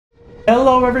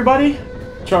Hello everybody,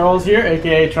 Charles here,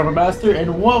 aka Trumpet Master,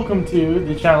 and welcome to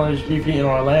the Challenge GP in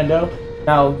Orlando.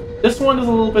 Now, this one is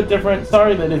a little bit different.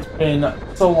 Sorry that it's been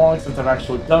so long since I've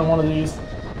actually done one of these,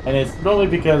 and it's normally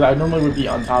because I normally would be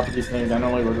on top of these things. I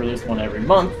normally would release one every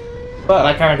month, but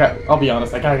I kind of got, I'll be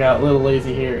honest, I kind of got a little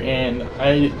lazy here, and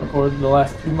I didn't record the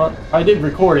last 2 months. I did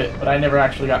record it, but I never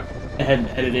actually got ahead in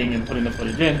editing and putting the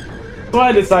footage in. So what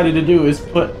I decided to do is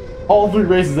put all 3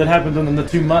 races that happened within the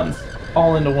 2 months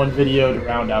all into one video to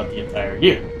round out the entire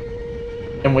year.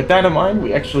 And with that in mind,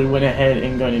 we actually went ahead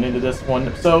and going into this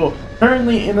one. So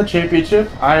currently in the championship,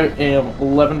 I am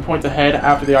 11 points ahead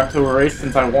after the October race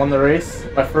since I won the race,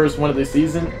 my first one of the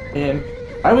season, and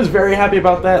I was very happy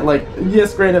about that. Like,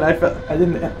 yes, granted,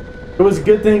 it was a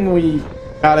good thing we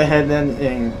got ahead then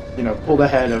and, you know, pulled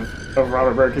ahead of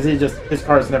Robert Berg, because his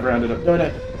cars never ended up doing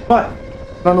it. But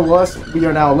nonetheless, we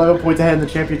are now 11 points ahead in the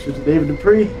championship to David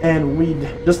Dupree, and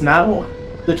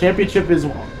the championship is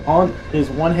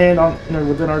one hand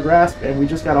within our grasp, and we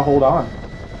just gotta hold on.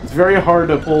 It's very hard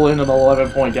to pull in an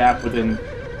 11-point gap within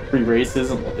 3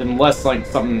 races unless like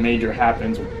something major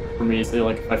happens for me, say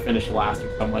like if I finish last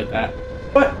or something like that.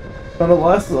 But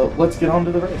nonetheless, let's get on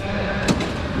to the race.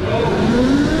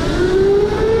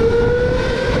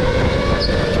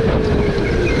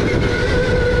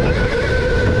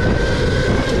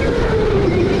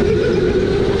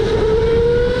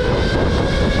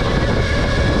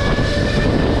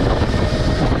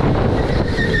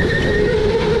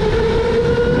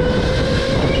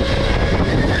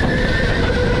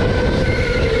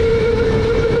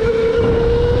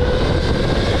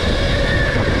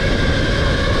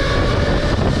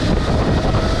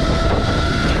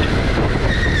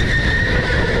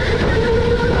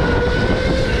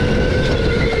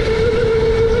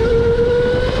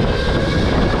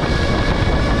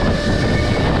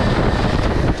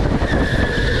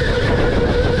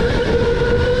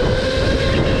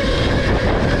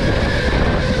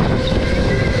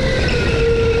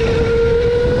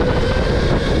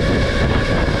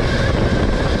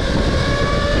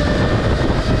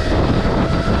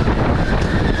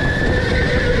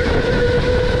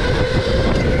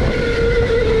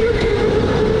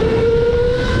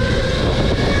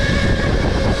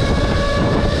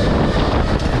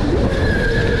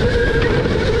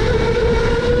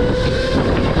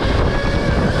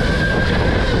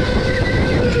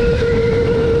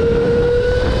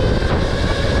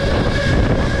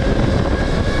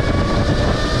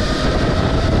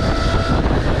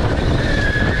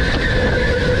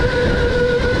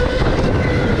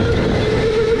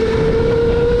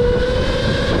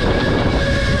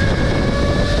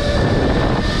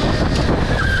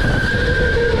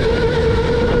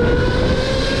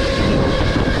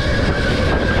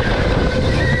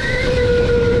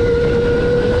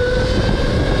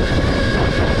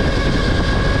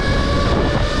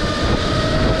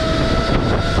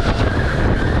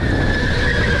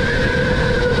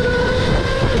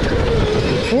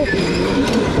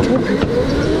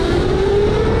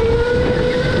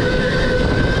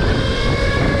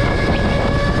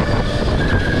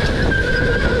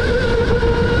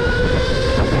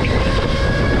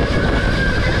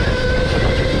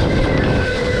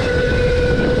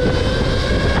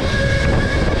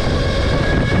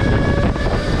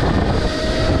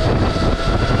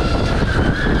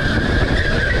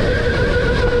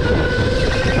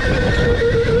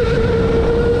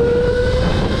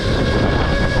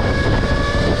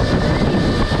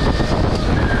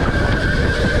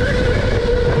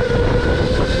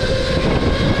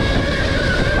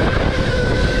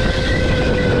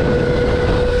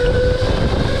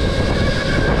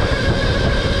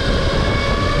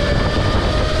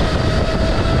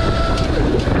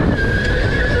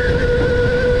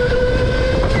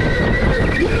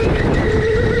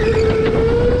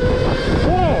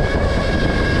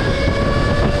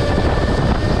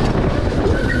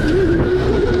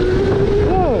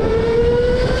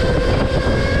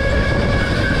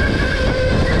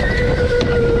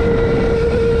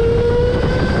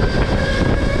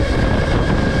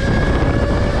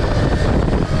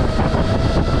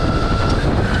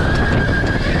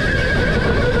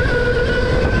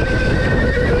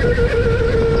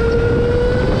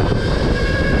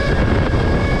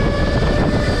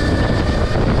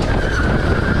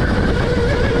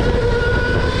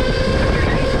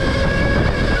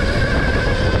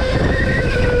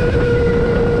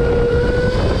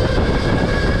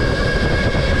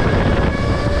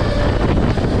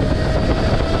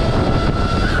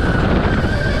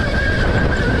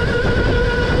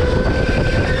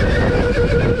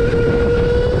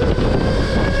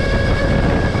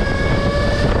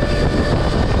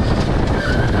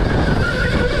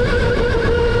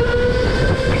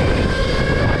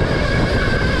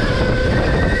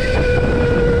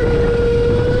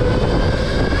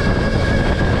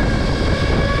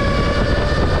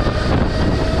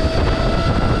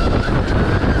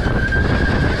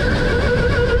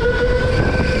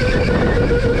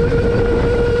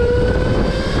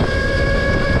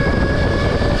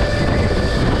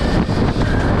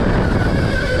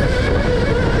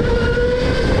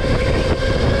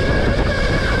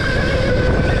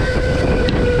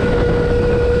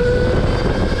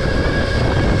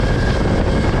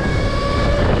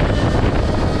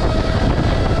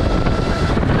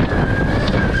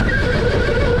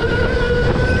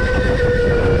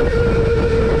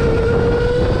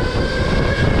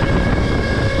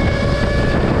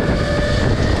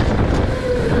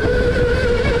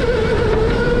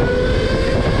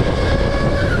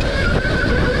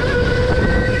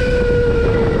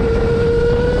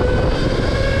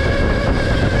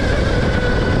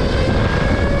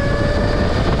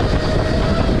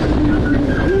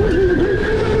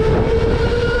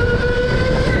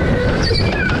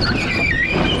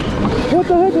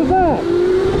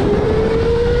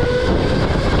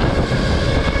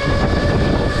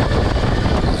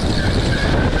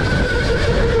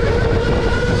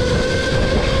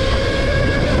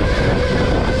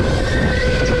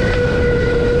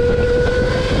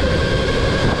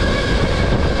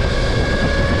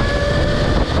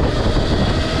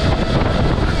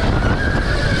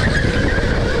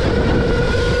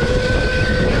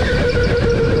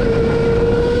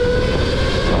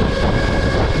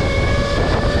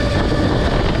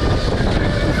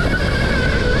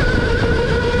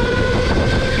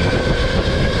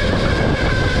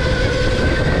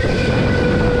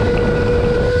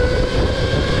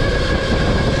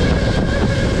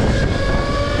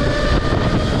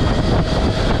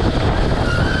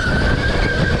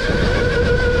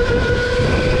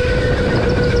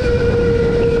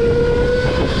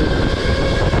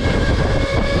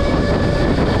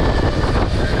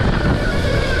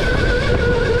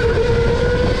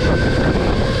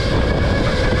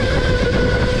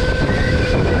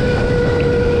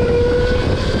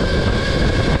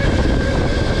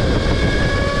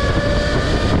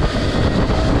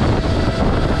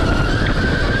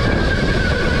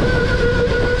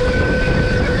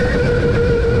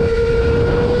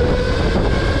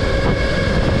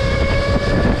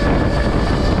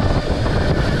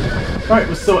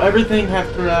 Alright, so everything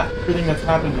after that, everything that's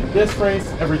happened in this race,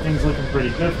 everything's looking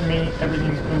pretty good for me.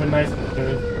 Everything's moving nice and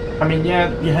smooth. I mean, yeah,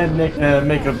 you had Nick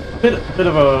make a bit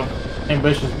of a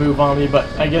ambitious move on me, but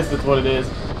I guess that's what it is.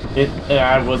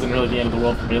 I wasn't really the end of the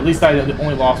world for me. At least I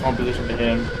only lost one position to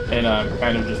him, and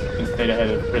kind of just stayed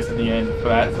ahead of Chris in the end for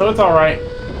that. So it's alright.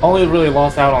 Only really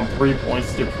lost out on 3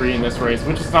 points to Dupree in this race,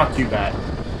 which is not too bad.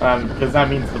 Because that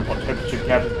means the championship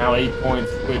gap is now 8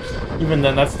 points, which even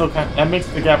then that makes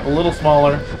the gap a little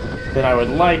smaller than I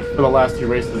would like for the last 2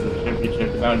 races of the championship.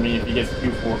 Because that would mean if he gets 2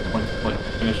 4-point split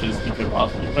finishes, he could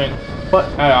possibly win. But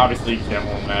obviously you can't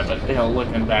hold that. But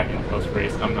looking back in post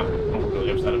race, I'm not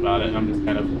really upset about it. I'm just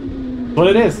kind of what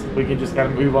it is. We can just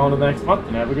kind of move on to the next month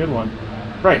and have a good one.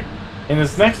 Right. In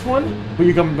this next one,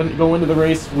 we go into the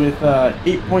race with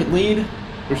 8-point lead.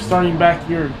 We're starting back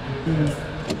here.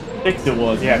 P6 it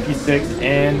was, yeah, P6,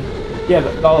 and yeah,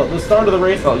 the start of the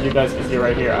race, you guys can see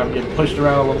right here, I'm getting pushed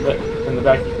around a little bit in the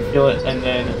back, you can feel it, and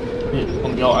then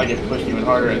when we go, I get pushed even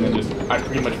harder, and then I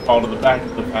pretty much fall to the back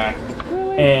of the pack,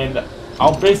 and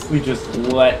I'll basically just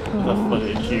let the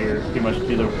footage here pretty much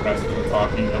do the rest of the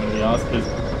talking, I'm gonna be honest, because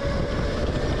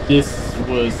this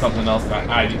was something else that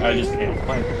I just can't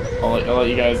explain. I'll let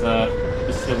you guys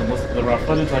just sit and listen to the raw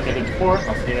footage like I did before.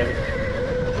 I'll see you guys.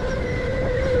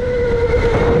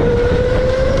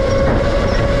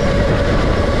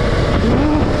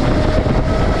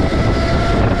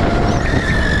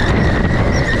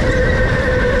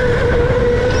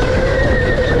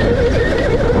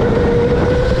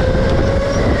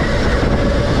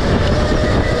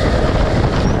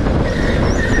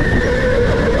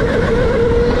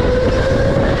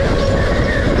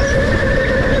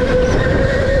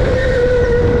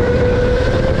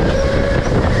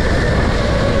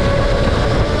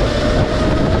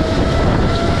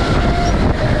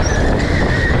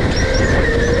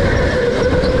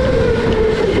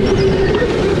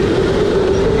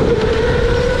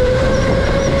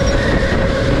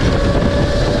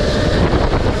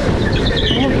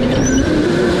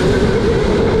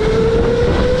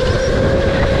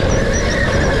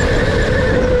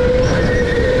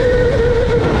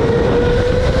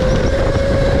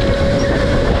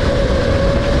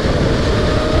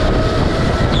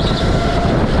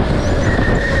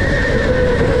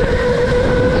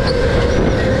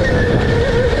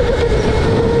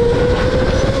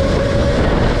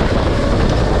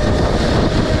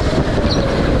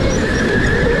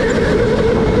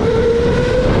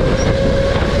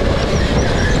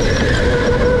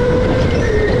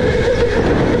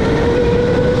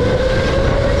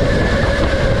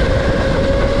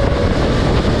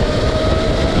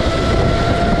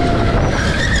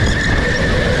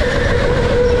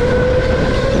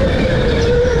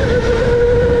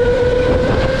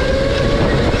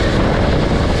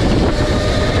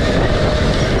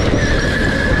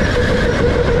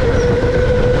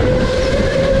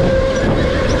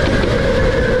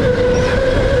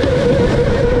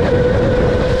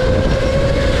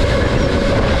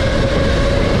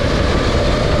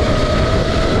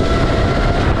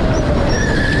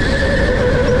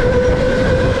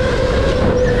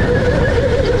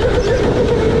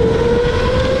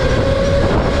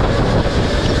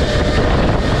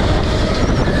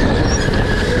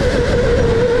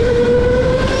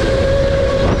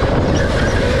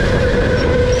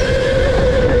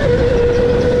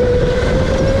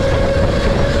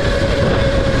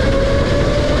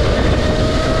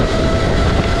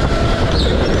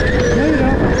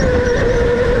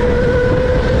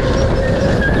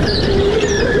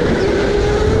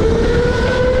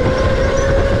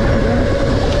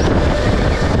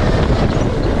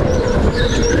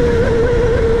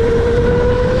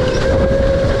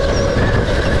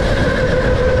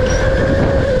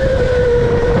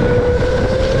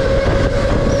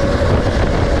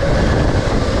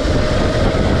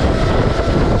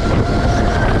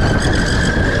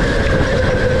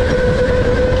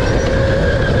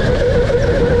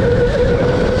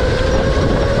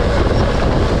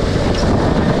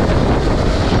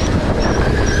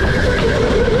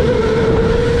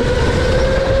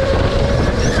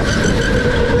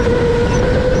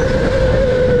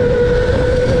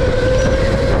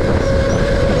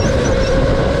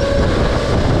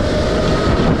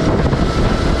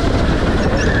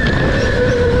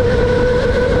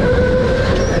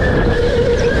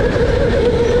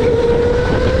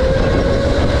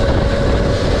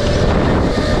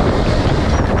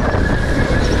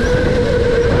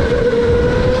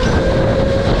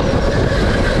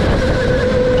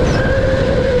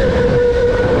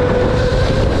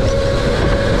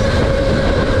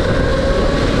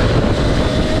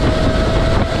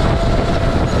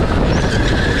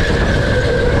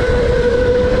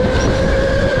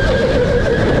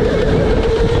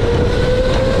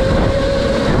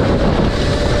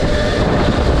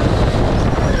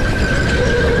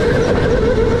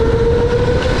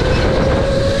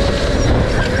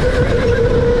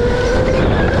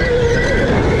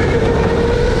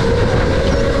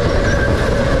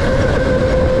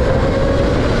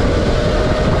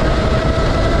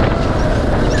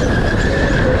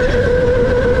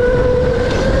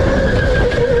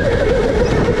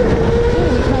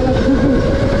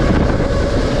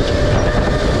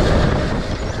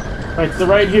 So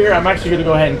right here, I'm actually going to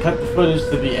go ahead and cut the footage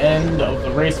to the end of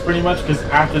the race pretty much, because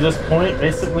after this point,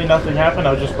 basically nothing happened.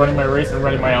 I was just running my race and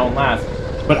running my own laps.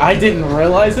 But I didn't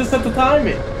realize this at the time.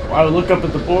 I would look up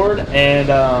at the board, and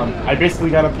I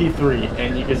basically got a P3,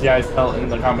 and you guys tell in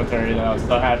the commentary that I was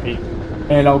so happy.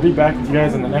 And I'll be back with you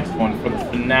guys in the next one for the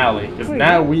finale, because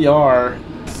now we are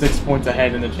 6 points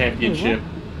ahead in the championship,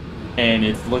 and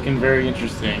it's looking very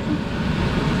interesting.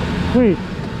 Wait,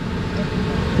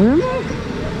 where am I?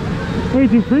 Wait,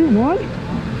 Dupree won?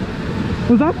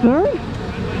 Was that third?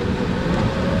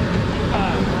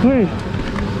 Wait,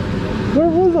 where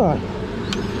was I?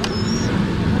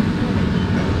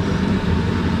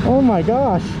 Oh my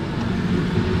gosh.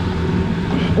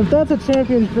 If that's a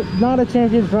champion, not a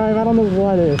champion drive, I don't know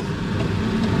what is.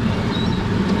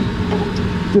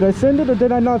 Did I send it or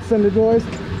did I not send it, boys?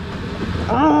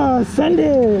 Ah, send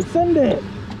it, send it.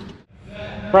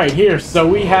 Right here, so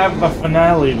we have the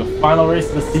finale, the final race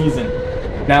of the season.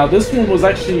 Now, this one was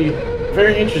actually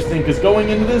very interesting because going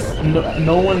into this,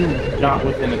 no one got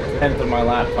within a tenth of my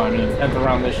lap time, and a tenth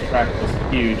around this track was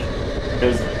huge.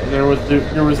 Because there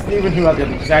was Steven who had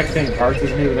the exact same parts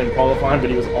as me within qualifying, but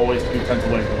he was always 2 tenths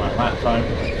away from my lap time.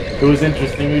 It was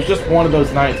interesting. It was just one of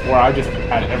those nights where I just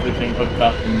had everything hooked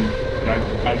up, and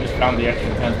I just found the extra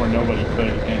tenth where nobody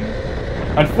could.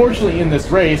 And unfortunately, in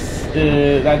this race,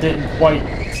 that didn't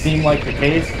quite seem like the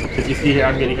case, because you see here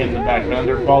I'm getting hit in the back, but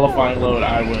under qualifying load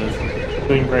I was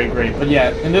doing very great. But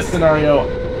yeah, in this scenario,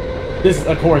 this,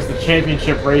 of course, the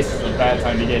championship race is a bad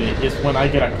time to get it. It's when I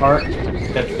get a kart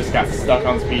that just got stuck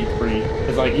on speed 3.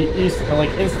 Because like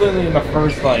instantly in the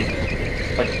first like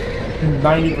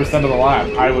 90% of the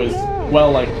lap, I was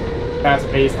fast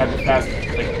paced, had the fast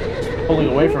pulling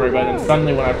away from everybody, and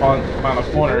suddenly when I found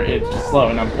a corner, it's just slow,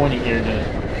 and I'm pointing here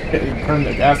to turn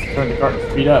the kart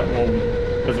to speed up. Well,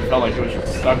 because it felt like it was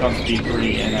just stuck on speed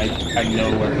 3, and I had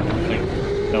nowhere,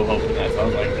 no hope in that. So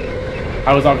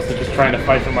I was obviously just trying to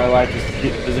fight for my life just to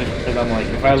keep the position, because I'm like,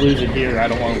 if I lose it here, I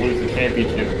don't want to lose the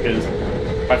championship, because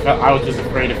I was just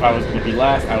afraid if I was going to be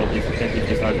last, I would lose the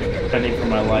championship, so I was just defending for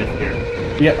my life here.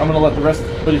 But yeah, I'm going to let the rest of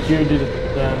the footage here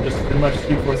just pretty much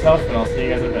speak for itself, and I'll see you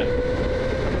guys in a bit.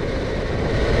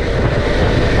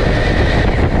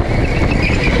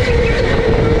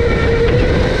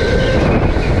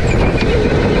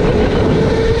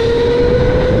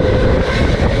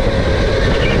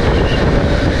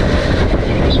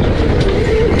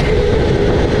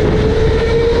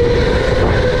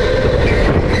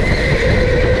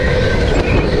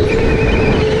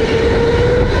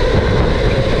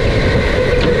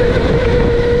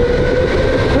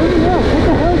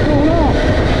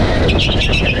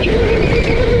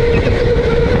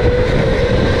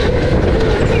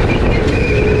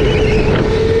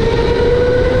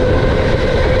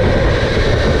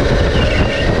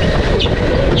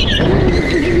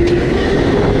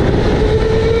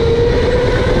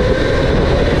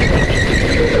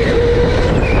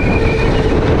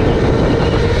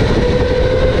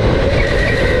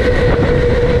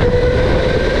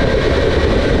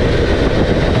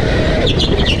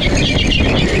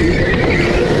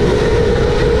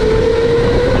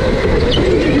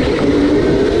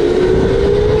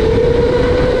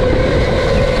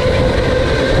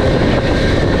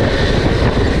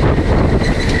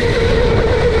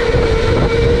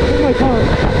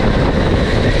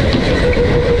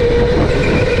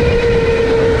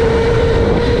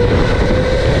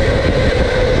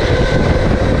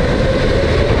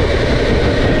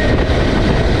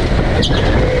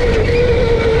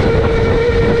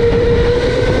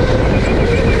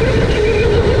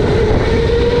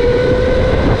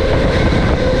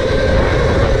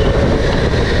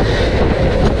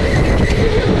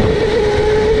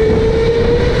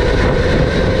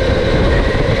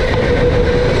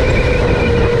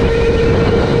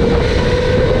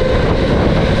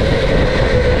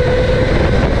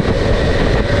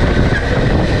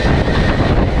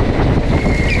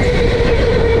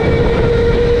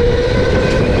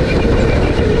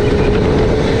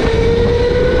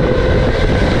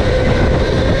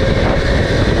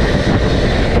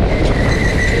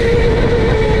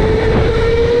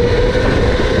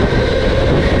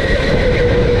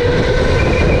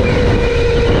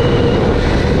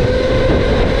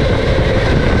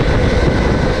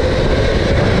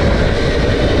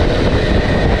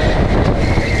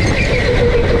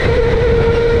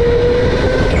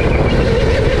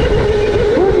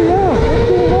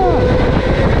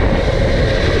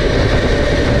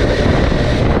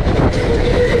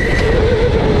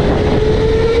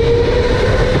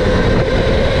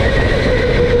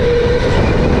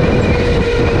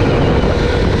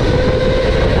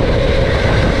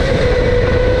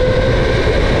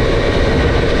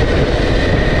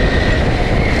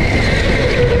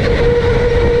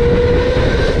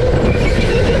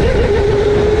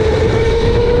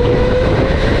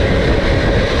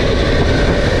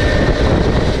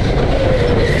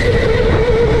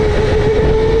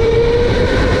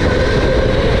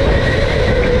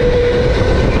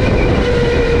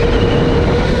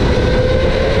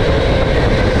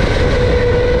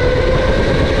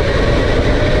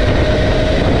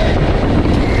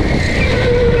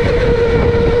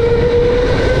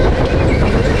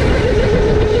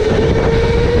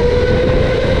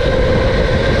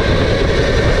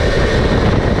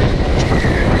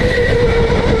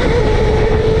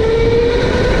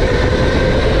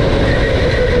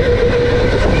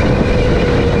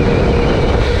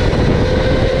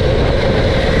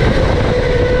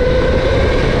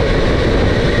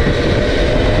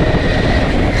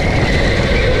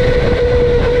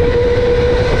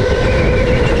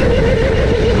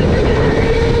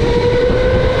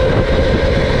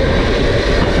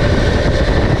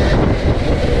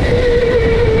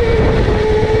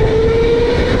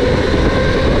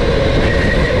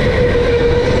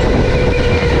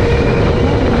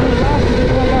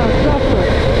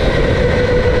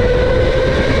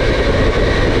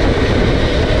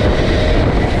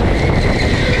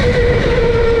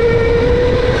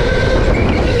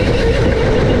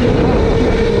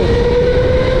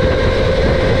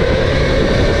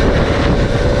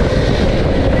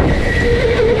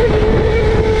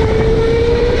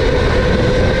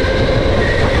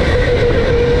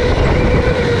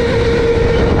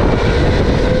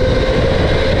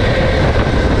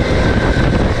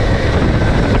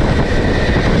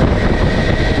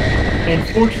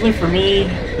 unfortunately for me,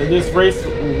 this race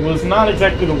was not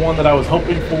exactly the one that I was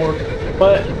hoping for,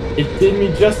 but it did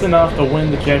me just enough to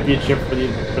win the championship for the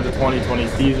 2020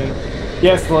 season.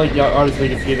 Yes, like obviously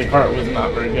you can see the kart was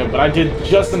not very good, but I did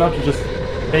just enough to just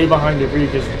stay behind Debris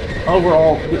because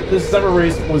overall, this summer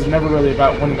race was never really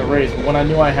about winning the race. But when I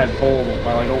knew I had pole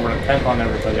by like over a tenth on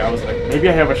everybody, I was like, maybe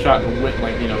I have a shot to win,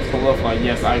 like, you know, solidify,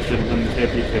 yes, I should win the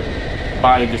championship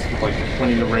by just like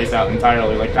winning the race out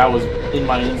entirely. Like, that was in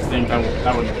my instinct. I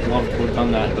would love to have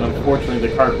done that, but unfortunately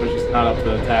the kart was just not up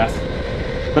to the task.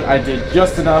 But I did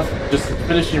just enough, just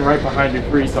finishing right behind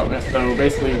Debris. So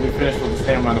basically we finished with the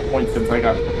same amount of points since I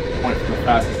got the point for the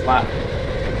fastest lap.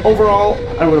 Overall,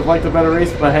 I would have liked a better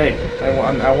race, but hey,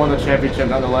 I won the championship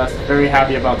nonetheless. Very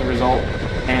happy about the result,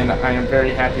 and I am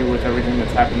very happy with everything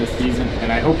that's happened this season.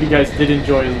 And I hope you guys did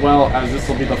enjoy as well, as this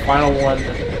will be the final one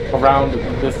around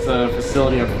this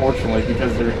facility, unfortunately,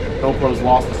 because GoPro's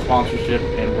lost the sponsorship,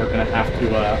 and we're going to have to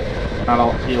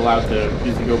not be allowed to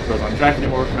use the GoPros on track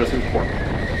anymore because of court.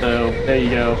 So there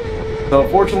you go. So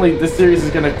unfortunately, this series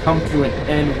is going to come to an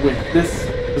end with this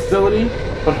facility,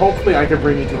 but hopefully I can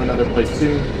bring you to another place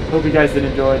soon. Hope you guys did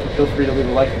enjoy. Feel free to leave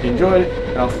a like if you enjoyed,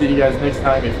 and I'll see you guys next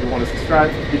time. If you want to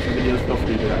subscribe for future videos, feel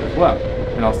free to do that as well.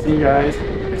 And I'll see you guys